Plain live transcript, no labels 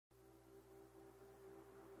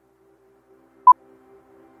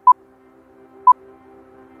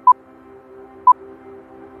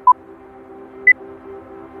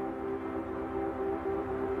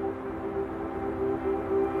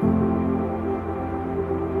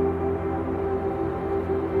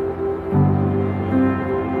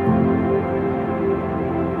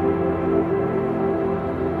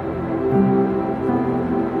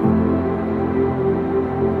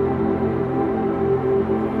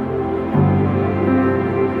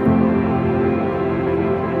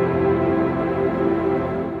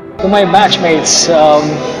To my batchmates,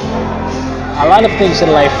 a lot of things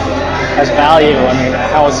in life has value. I mean,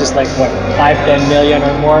 houses like what, 5, 10 million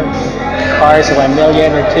or more, cars of 1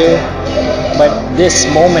 million or 2. But this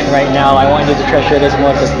moment right now, I want you to treasure this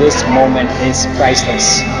more because this moment is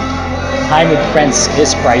priceless. Time with friends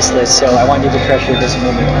is priceless, so I want you to treasure this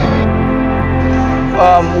moment.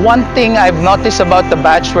 One thing I've noticed about the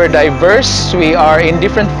batch, we're diverse. We are in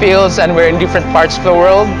different fields and we're in different parts of the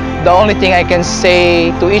world. The only thing I can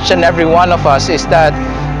say to each and every one of us is that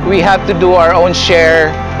we have to do our own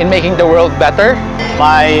share in making the world better.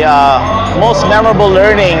 My most memorable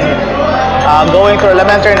learning going through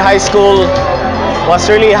elementary and high school was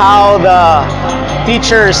really how the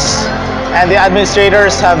teachers and the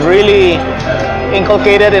administrators have really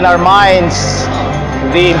inculcated in our minds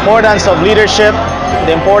the importance of leadership,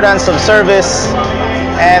 the importance of service,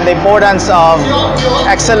 and the importance of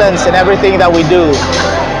excellence in everything that we do.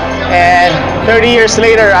 And 30 years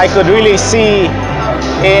later, I could really see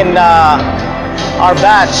in our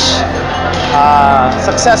batch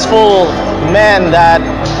successful men that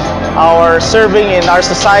are serving in our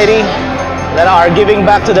society, that are giving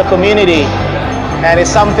back to the community. And it's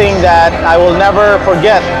something that I will never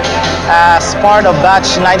forget as part of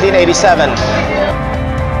batch 1987.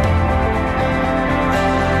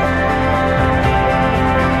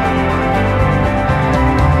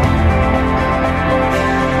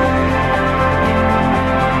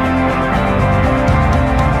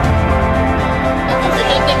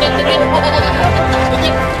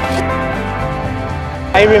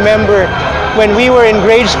 I remember when we were in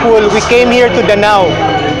grade school, we came here to Danao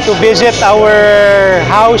to visit our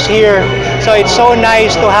house here. So it's so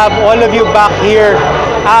nice to have all of you back here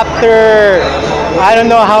after I don't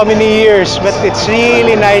know how many years, but it's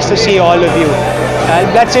really nice to see all of you.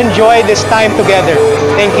 Let's enjoy this time together.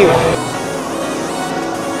 Thank you.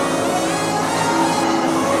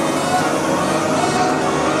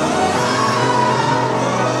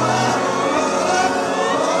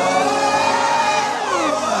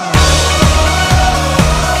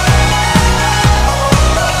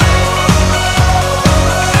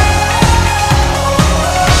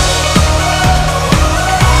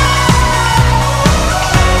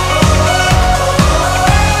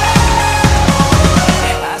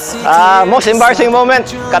 Most embarrassing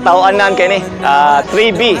moment, katauanan kini.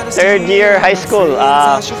 3B, third year high school.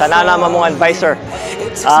 Sanana mamong advisor.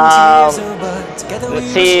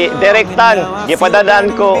 Si Derek Tan,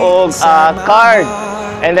 gipadadan ko og card.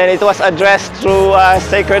 And then it was addressed through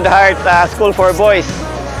Sacred Heart School for Boys.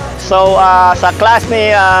 So sa class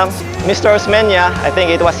ni Mr. Osmeña, I think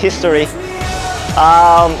it was history.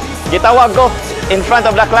 Gitawag ko in front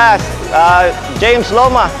of the class, James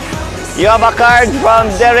Loma. You have a card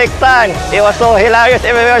from Derek Tan. It was so hilarious.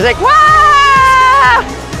 Everyone was like, "Wow!"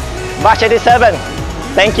 Batch 87.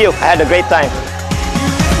 Thank you. I had a great time.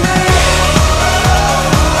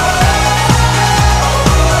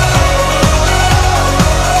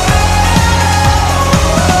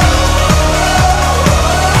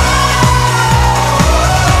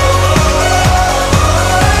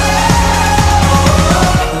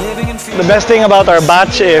 The best thing about our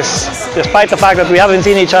batch is, despite the fact that we haven't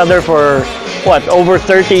seen each other for, what, over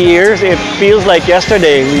 30 years, it feels like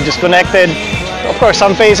yesterday. We just connected. Of course,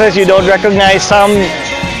 some faces you don't recognize, some,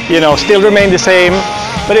 still remain the same,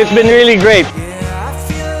 but it's been really great.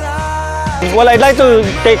 Well, I'd like to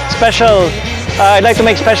make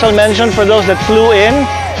special mention for those that flew in,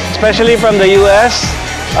 especially from the US.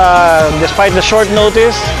 Despite the short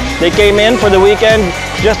notice, they came in for the weekend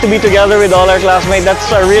just to be together with all our classmates.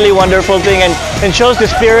 That's a really wonderful thing and shows the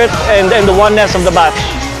spirit and the oneness of the batch.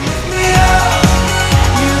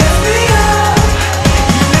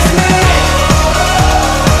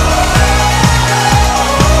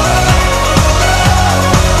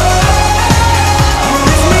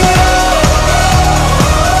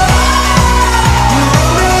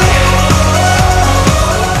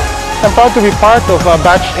 I'm proud to be part of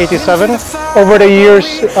Batch 87. Over the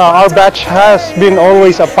years, our batch has been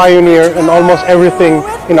always a pioneer in almost everything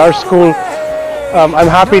in our school. I'm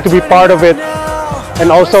happy to be part of it.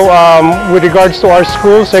 And also, with regards to our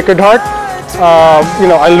school, Sacred Heart,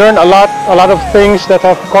 I learned a lot of things that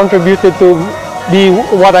have contributed to be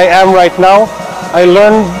what I am right now. I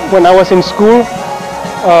learned when I was in school.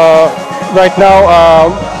 Right now,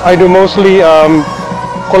 I do mostly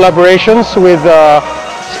collaborations with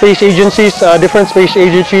space agencies, different space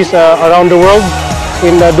agencies around the world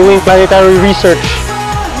in doing planetary research.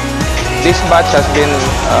 This batch has been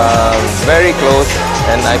very close,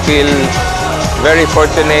 and I feel very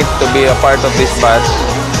fortunate to be a part of this batch.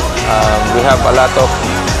 We have a lot of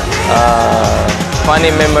funny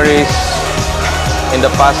memories, in the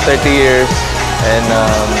past 30 years, and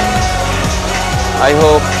I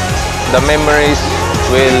hope the memories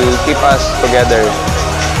will keep us together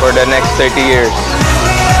for the next 30 years.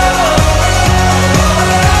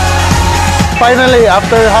 Finally,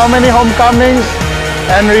 after how many homecomings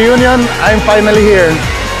and reunion, I'm finally here.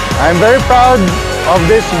 I'm very proud of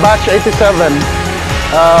this batch 87.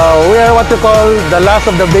 We are what you call the last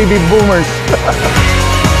of the baby boomers.